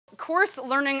course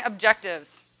learning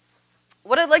objectives.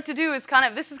 What I'd like to do is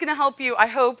this is going to help you, I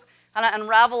hope, kind of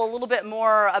unravel a little bit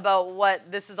more about what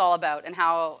this is all about and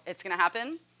how it's going to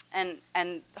happen,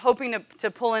 and hoping to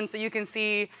pull in so you can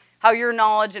see how your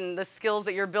knowledge and the skills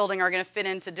that you're building are going to fit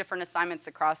into different assignments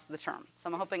across the term. So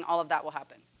I'm hoping all of that will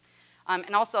happen.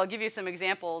 And also, I'll give you some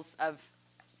examples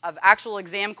of actual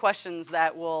exam questions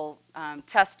that will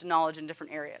test knowledge in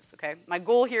different areas, okay? My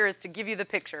goal here is to give you the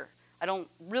picture. I don't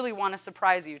really want to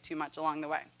surprise you too much along the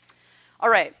way. All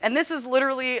right, and this is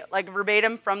literally like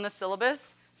verbatim from the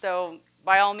syllabus. So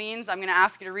by all means, I'm going to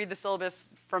ask you to read the syllabus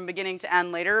from beginning to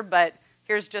end later, but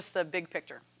here's just the big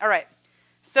picture. All right,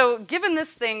 so given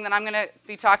this thing that I'm going to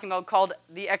be talking about called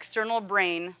the external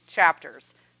brain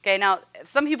chapters. Okay, now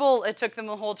some people, it took them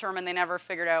the whole term and they never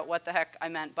figured out what the heck I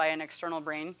meant by an external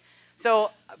brain.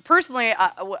 So personally,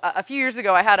 a few years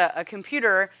ago, I had a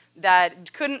computer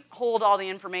that couldn't hold all the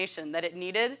information that it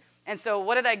needed. And so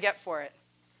what did I get for it?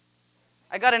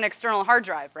 I got an external hard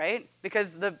drive, right?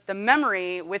 Because the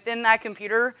memory within that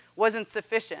computer wasn't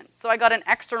sufficient. So I got an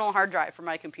external hard drive for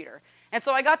my computer. And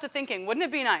so I got to thinking, wouldn't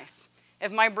it be nice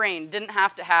if my brain didn't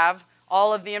have to have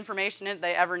all of the information that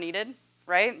they ever needed,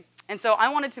 right? And so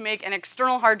I wanted to make an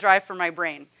external hard drive for my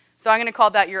brain. So I'm going to call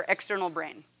that your external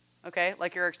brain, okay?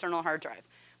 Like your external hard drive.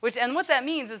 And what that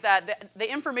means is that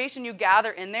the information you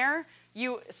gather in there,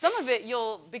 some of it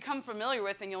you'll become familiar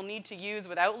with and you'll need to use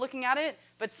without looking at it.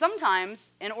 But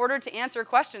sometimes, in order to answer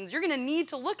questions, you're going to need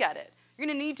to look at it. You're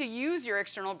going to need to use your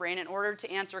external brain in order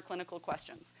to answer clinical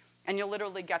questions. And you'll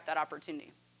literally get that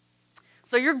opportunity.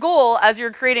 So your goal as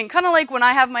you're creating, kind of like when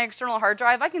I have my external hard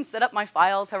drive, I can set up my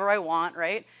files however I want,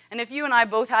 right? And if you and I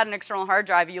both had an external hard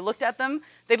drive, you looked at them,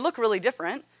 they'd look really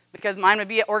different because mine would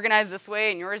be organized this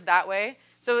way and yours that way.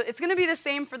 So it's going to be the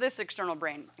same for this external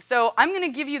brain. So I'm going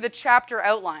to give you the chapter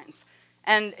outlines.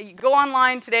 And you go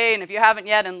online today, and if you haven't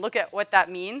yet, and look at what that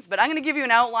means. But I'm going to give you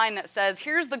an outline that says,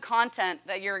 here's the content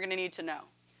that you're going to need to know,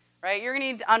 right? You're going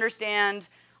to need to understand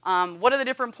what are the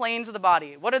different planes of the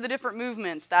body? What are the different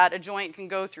movements that a joint can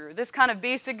go through? This kind of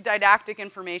basic didactic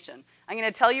information. I'm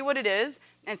going to tell you what it is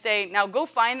and say, now go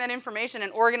find that information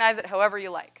and organize it however you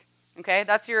like, okay?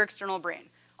 That's your external brain.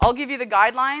 I'll give you the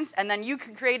guidelines, and then you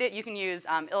can create it. You can use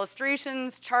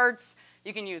illustrations, charts,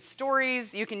 you can use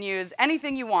stories, you can use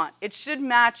anything you want. It should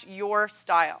match your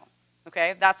style,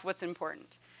 okay? That's what's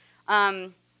important.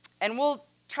 And we'll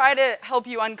try to help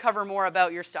you uncover more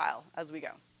about your style as we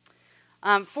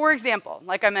go. For example,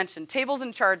 like I mentioned, tables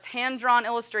and charts, hand-drawn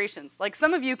illustrations. Like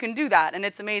some of you can do that, and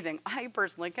it's amazing. I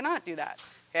personally cannot do that.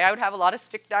 Okay, I would have a lot of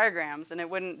stick diagrams, and it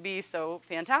wouldn't be so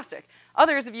fantastic.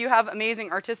 Others of you have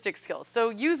amazing artistic skills, so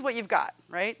use what you've got,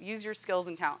 right? Use your skills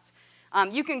and talents.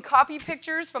 You can copy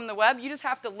pictures from the web. You just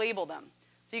have to label them.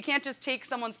 So you can't just take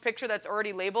someone's picture that's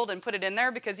already labeled and put it in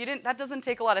there because that doesn't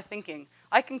take a lot of thinking.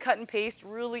 I can cut and paste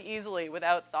really easily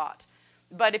without thought.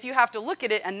 But if you have to look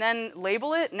at it and then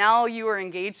label it, now you are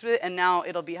engaged with it, and now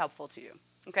it'll be helpful to you,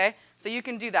 okay? So you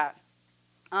can do that.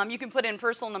 You can put in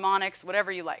personal mnemonics,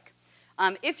 whatever you like.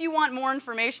 If you want more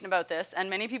information about this, and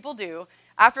many people do,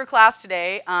 after class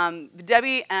today,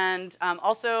 Debbie and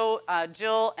also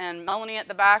Jill and Melanie at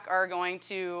the back are going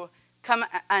to come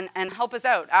and help us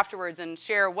out afterwards and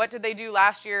share what did they do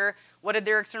last year, what did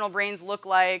their external brains look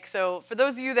like. So for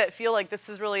those of you that feel like this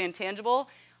is really intangible,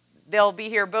 they'll be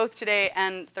here both today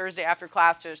and Thursday after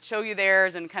class to show you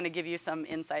theirs and kind of give you some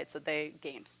insights that they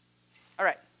gained. All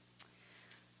right.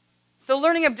 So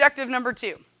learning objective number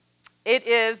 2. It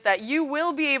is that you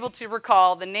will be able to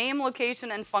recall the name,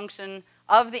 location, and function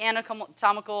of the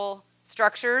anatomical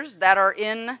structures that are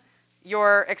in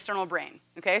your external brain,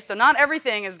 okay? So not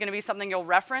everything is going to be something you'll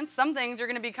reference. Some things you're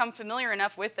going to become familiar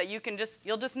enough with that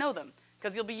you'll just know them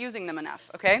because you'll be using them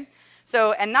enough, okay?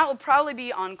 So, and that will probably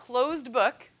be on closed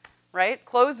book, right?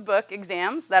 Closed book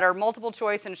exams that are multiple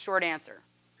choice and short answer,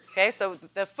 okay? So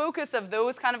the focus of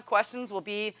those kind of questions will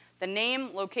be the name,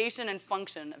 location, and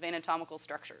function of anatomical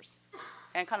structures,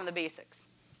 and kind of the basics.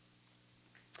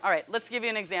 All right, let's give you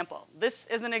an example. This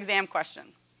is an exam question,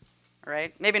 all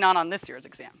right? Maybe not on this year's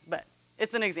exam, but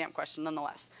it's an exam question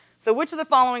nonetheless. So which of the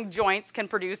following joints can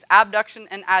produce abduction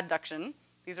and adduction?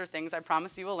 These are things I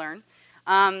promise you will learn.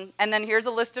 And then here's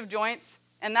a list of joints,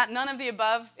 and that none of the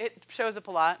above, it shows up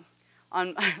a lot.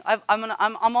 I'm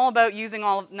all about using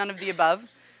none of the above.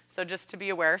 So just to be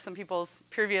aware, some people's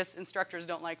previous instructors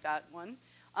don't like that one.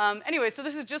 Anyway, so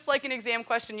this is just like an exam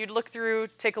question. You'd look through,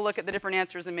 take a look at the different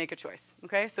answers, and make a choice,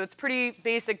 okay? So it's pretty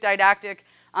basic, didactic.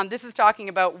 This is talking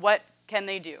about what can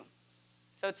they do.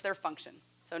 So it's their function.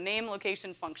 So name,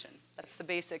 location, function. That's the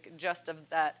basic gist of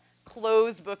that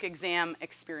closed book exam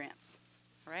experience,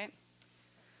 all right?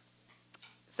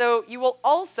 So you will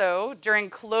also, during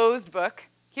closed book,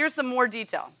 here's some more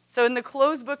detail. So in the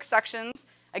closed book sections,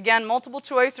 again, multiple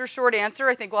choice or short answer,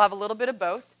 I think we'll have a little bit of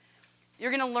both. You're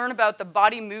going to learn about the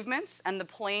body movements and the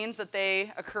planes that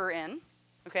they occur in.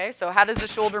 Okay, so how does the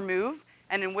shoulder move,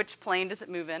 and in which plane does it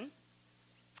move in?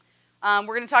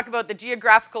 We're going to talk about the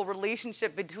geographical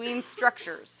relationship between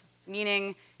structures,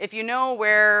 meaning if you know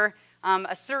where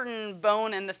a certain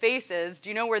bone in the face is,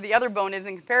 do you know where the other bone is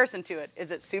in comparison to it?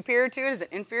 Is it superior to it? Is it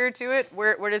inferior to it?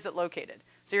 Where is it located?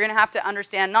 So you're going to have to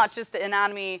understand not just the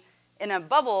anatomy in a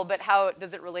bubble, but how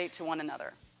does it relate to one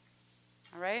another.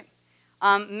 All right?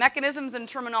 Mechanisms and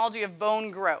terminology of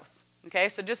bone growth. Okay,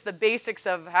 so just the basics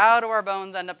of how do our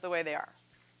bones end up the way they are.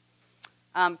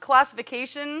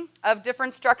 Classification of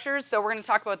different structures. So we're going to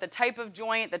talk about the type of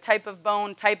joint, the type of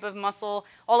bone, type of muscle.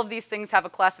 All of these things have a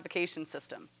classification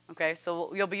system. Okay,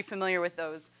 so you'll be familiar with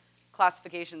those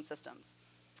classification systems.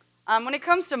 When it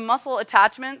comes to muscle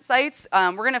attachment sites,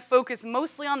 we're going to focus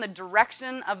mostly on the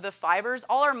direction of the fibers.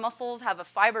 All our muscles have a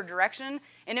fiber direction,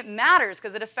 and it matters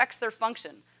because it affects their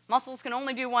function. Muscles can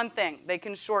only do one thing. They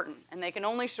can shorten, and they can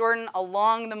only shorten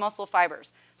along the muscle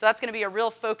fibers. So that's going to be a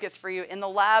real focus for you in the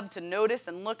lab to notice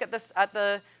and look at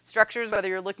the structures, whether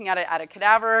you're looking at it at a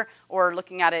cadaver or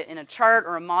looking at it in a chart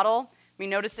or a model. Be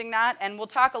noticing that, and we'll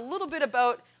talk a little bit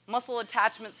about muscle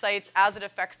attachment sites as it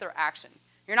affects their action.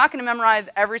 You're not going to memorize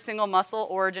every single muscle,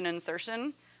 origin, and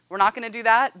insertion. We're not going to do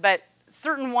that, but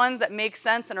certain ones that make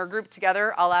sense and are grouped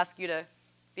together, I'll ask you to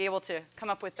be able to come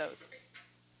up with those.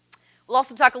 We'll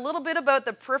also talk a little bit about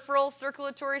the peripheral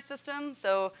circulatory system.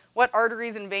 So what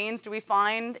arteries and veins do we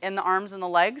find in the arms and the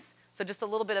legs? So just a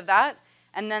little bit of that.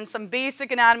 And then some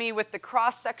basic anatomy with the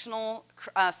cross-sectional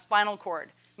spinal cord,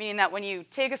 meaning that when you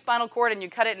take a spinal cord and you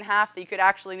cut it in half, that you could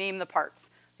actually name the parts.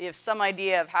 You have some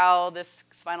idea of how this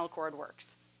spinal cord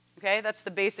works. Okay, that's the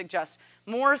basic gist.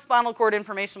 More spinal cord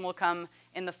information will come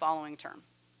in the following term.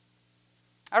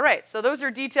 All right, so those are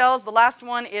details. The last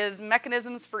one is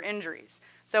mechanisms for injuries.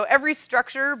 So every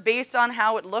structure, based on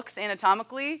how it looks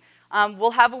anatomically,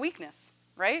 will have a weakness,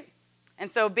 right?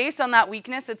 And so based on that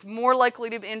weakness, it's more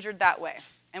likely to be injured that way.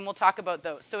 And we'll talk about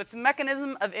those. So it's a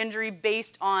mechanism of injury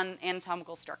based on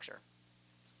anatomical structure.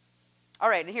 All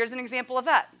right, and here's an example of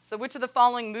that. So which of the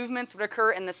following movements would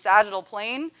occur in the sagittal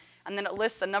plane? And then it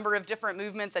lists a number of different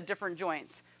movements at different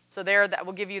joints. So there, that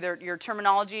will give you your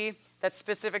terminology that's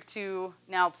specific to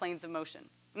now planes of motion.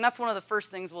 And that's one of the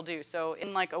first things we'll do. So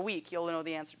in like a week, you'll know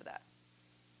the answer to that.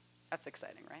 That's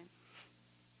exciting, right?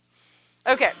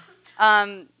 Okay.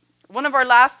 One of our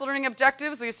last learning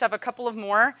objectives, we used to have a couple of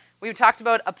more. We talked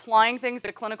about applying things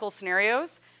to clinical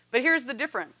scenarios. But here's the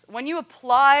difference. When you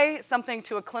apply something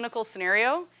to a clinical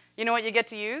scenario, you know what you get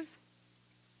to use?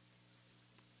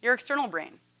 Your external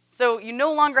brain. So you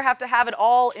no longer have to have it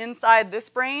all inside this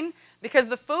brain because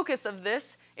the focus of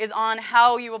this is on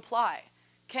how you apply.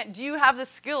 Do you have the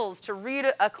skills to read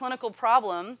a clinical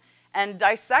problem and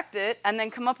dissect it and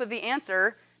then come up with the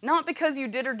answer, not because you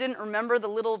did or didn't remember the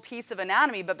little piece of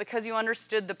anatomy, but because you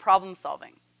understood the problem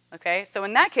solving? Okay, so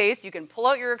in that case, you can pull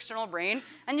out your external brain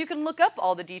and you can look up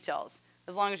all the details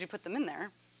as long as you put them in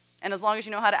there. And as long as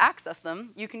you know how to access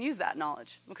them, you can use that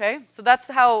knowledge, okay? So that's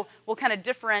how we'll kind of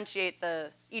differentiate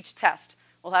each test.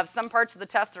 We'll have some parts of the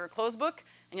test that are closed book,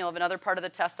 and you'll have another part of the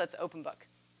test that's open book.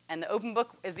 And the open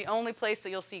book is the only place that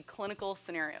you'll see clinical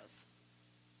scenarios.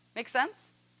 Make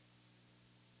sense?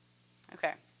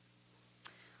 Okay.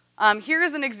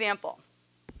 Here's an example.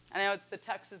 I know the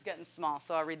text is getting small,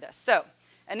 so I'll read this. So,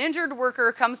 an injured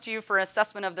worker comes to you for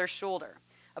assessment of their shoulder.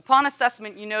 Upon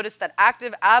assessment, you notice that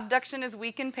active abduction is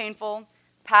weak and painful,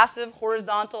 passive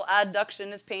horizontal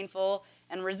adduction is painful,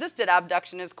 and resisted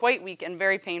abduction is quite weak and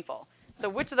very painful. So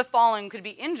which of the following could be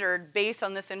injured based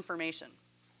on this information?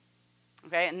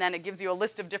 Okay, and then it gives you a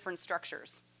list of different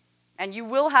structures. And you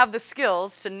will have the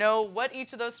skills to know what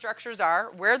each of those structures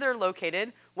are, where they're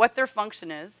located, what their function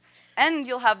is, and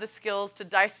you'll have the skills to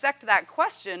dissect that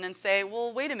question and say,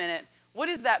 well, wait a minute, what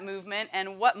is that movement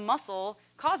and what muscle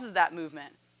causes that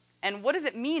movement? And what does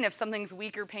it mean if something's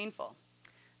weak or painful?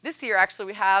 This year, actually,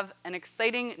 we have an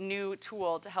exciting new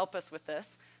tool to help us with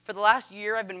this. For the last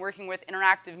year, I've been working with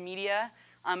Interactive Media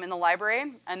in the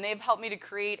library, and they've helped me to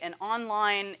create an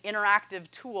online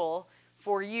interactive tool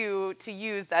for you to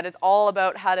use that is all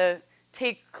about how to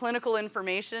take clinical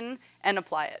information and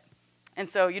apply it. And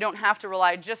so you don't have to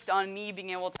rely just on me being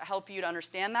able to help you to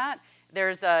understand that.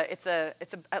 It's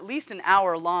at least an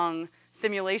hour-long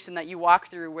simulation that you walk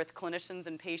through with clinicians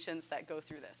and patients that go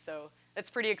through this. So it's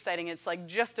pretty exciting. It's like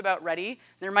just about ready.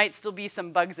 There might still be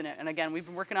some bugs in it. And again, we've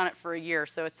been working on it for a year,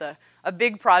 so it's a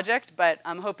big project, but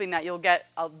I'm hoping that you'll get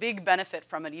a big benefit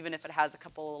from it, even if it has a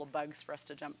couple of little bugs for us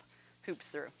to jump hoops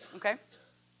through, okay?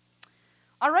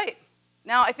 All right.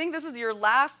 Now, I think this is your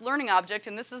last learning object,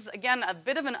 and this is, again, a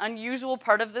bit of an unusual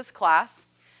part of this class.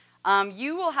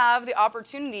 You will have the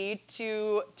opportunity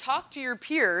to talk to your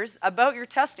peers about your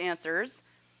test answers,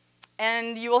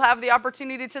 and you will have the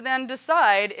opportunity to then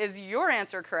decide, is your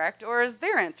answer correct or is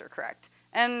their answer correct?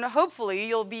 And hopefully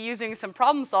you'll be using some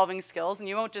problem-solving skills, and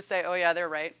you won't just say, oh yeah, they're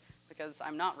right, because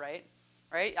I'm not right,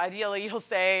 right? Ideally, you'll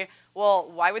say,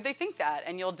 well, why would they think that?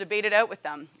 And you'll debate it out with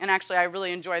them. And actually, I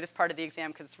really enjoy this part of the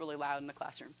exam because it's really loud in the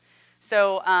classroom.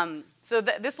 So,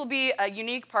 this will be a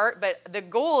unique part, but the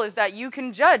goal is that you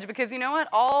can judge, because you know what?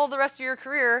 All the rest of your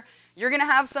career, you're going to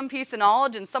have some piece of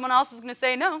knowledge, and someone else is going to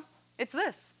say, no, it's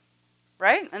this,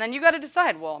 right? And then you got to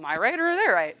decide, well, am I right or are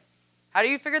they right? How do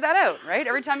you figure that out, right?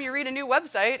 Every time you read a new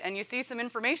website and you see some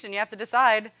information, you have to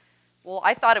decide, well,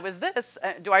 I thought it was this.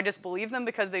 Do I just believe them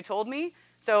because they told me?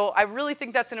 So I really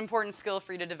think that's an important skill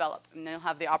for you to develop, and you'll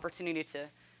have the opportunity to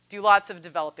do lots of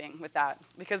developing with that.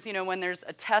 Because, you know, when there's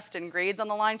a test and grades on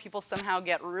the line, people somehow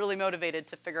get really motivated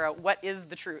to figure out what is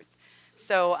the truth.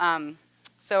 So,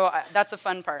 that's a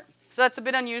fun part. So that's a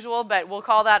bit unusual, but we'll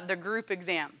call that the group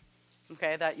exam,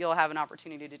 okay, that you'll have an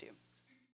opportunity to do.